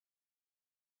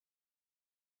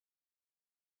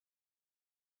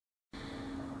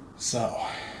So,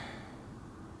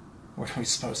 what are we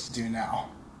supposed to do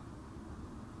now?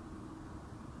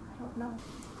 I don't know.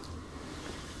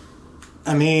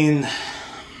 I mean,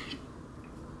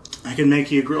 I can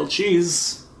make you a grilled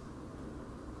cheese.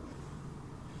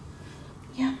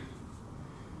 Yeah.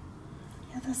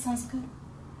 Yeah, that sounds good.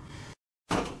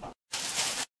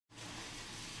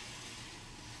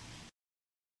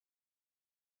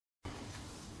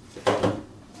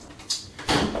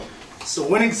 So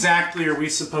when exactly are we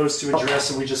supposed to address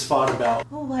what we just fought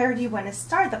about? Well, where do you want to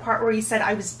start? The part where you said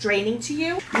I was draining to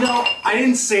you? No, I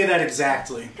didn't say that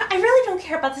exactly. I really don't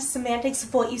care about the semantics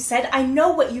of what you said. I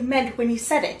know what you meant when you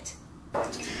said it.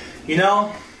 You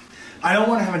know, I don't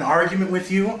want to have an argument with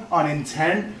you on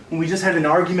intent when we just had an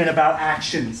argument about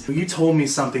actions. You told me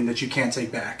something that you can't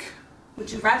take back.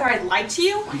 Would you rather I lied to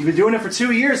you? You've been doing it for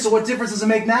 2 years, so what difference does it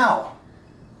make now?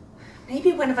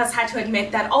 Maybe one of us had to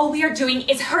admit that all we are doing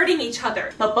is hurting each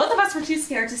other. But both of us were too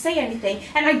scared to say anything,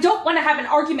 and I don't want to have an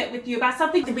argument with you about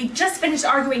something that we just finished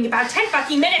arguing about 10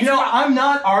 fucking minutes ago. You know, I'm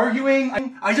not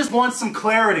arguing. I just want some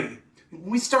clarity.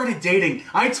 When we started dating,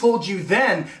 I told you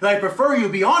then that I prefer you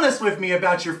be honest with me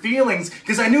about your feelings,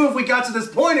 because I knew if we got to this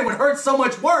point, it would hurt so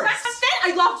much worse. Back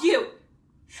then, I loved you.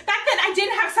 Back then, I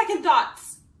didn't have second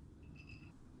thoughts.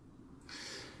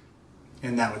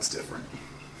 And now it's different.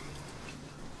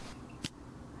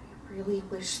 I really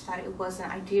wish that it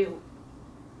wasn't. I do.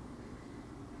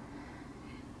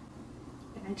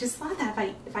 And I just thought that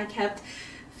if I kept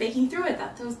faking through it,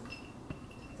 that those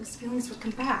feelings would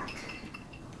come back.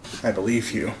 I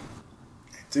believe you.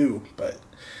 I do, but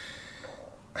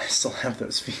I still have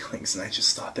those feelings, and I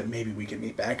just thought that maybe we could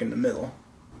meet back in the middle.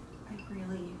 I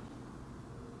really,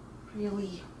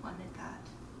 really wanted that,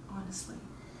 honestly.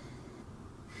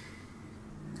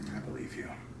 I believe you.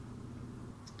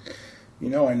 You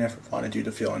know, I never wanted you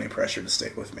to feel any pressure to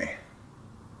stay with me.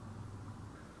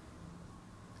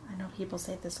 I know people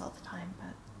say this all the time,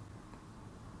 but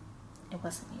it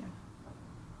wasn't you.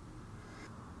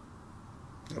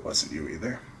 It wasn't you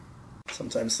either.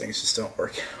 Sometimes things just don't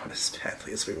work out as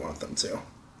badly as we want them to. I'm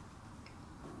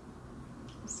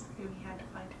sorry we had to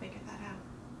fight to figure that out.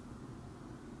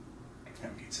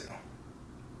 And me too.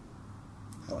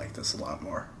 I like this a lot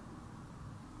more.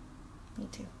 Me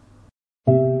too.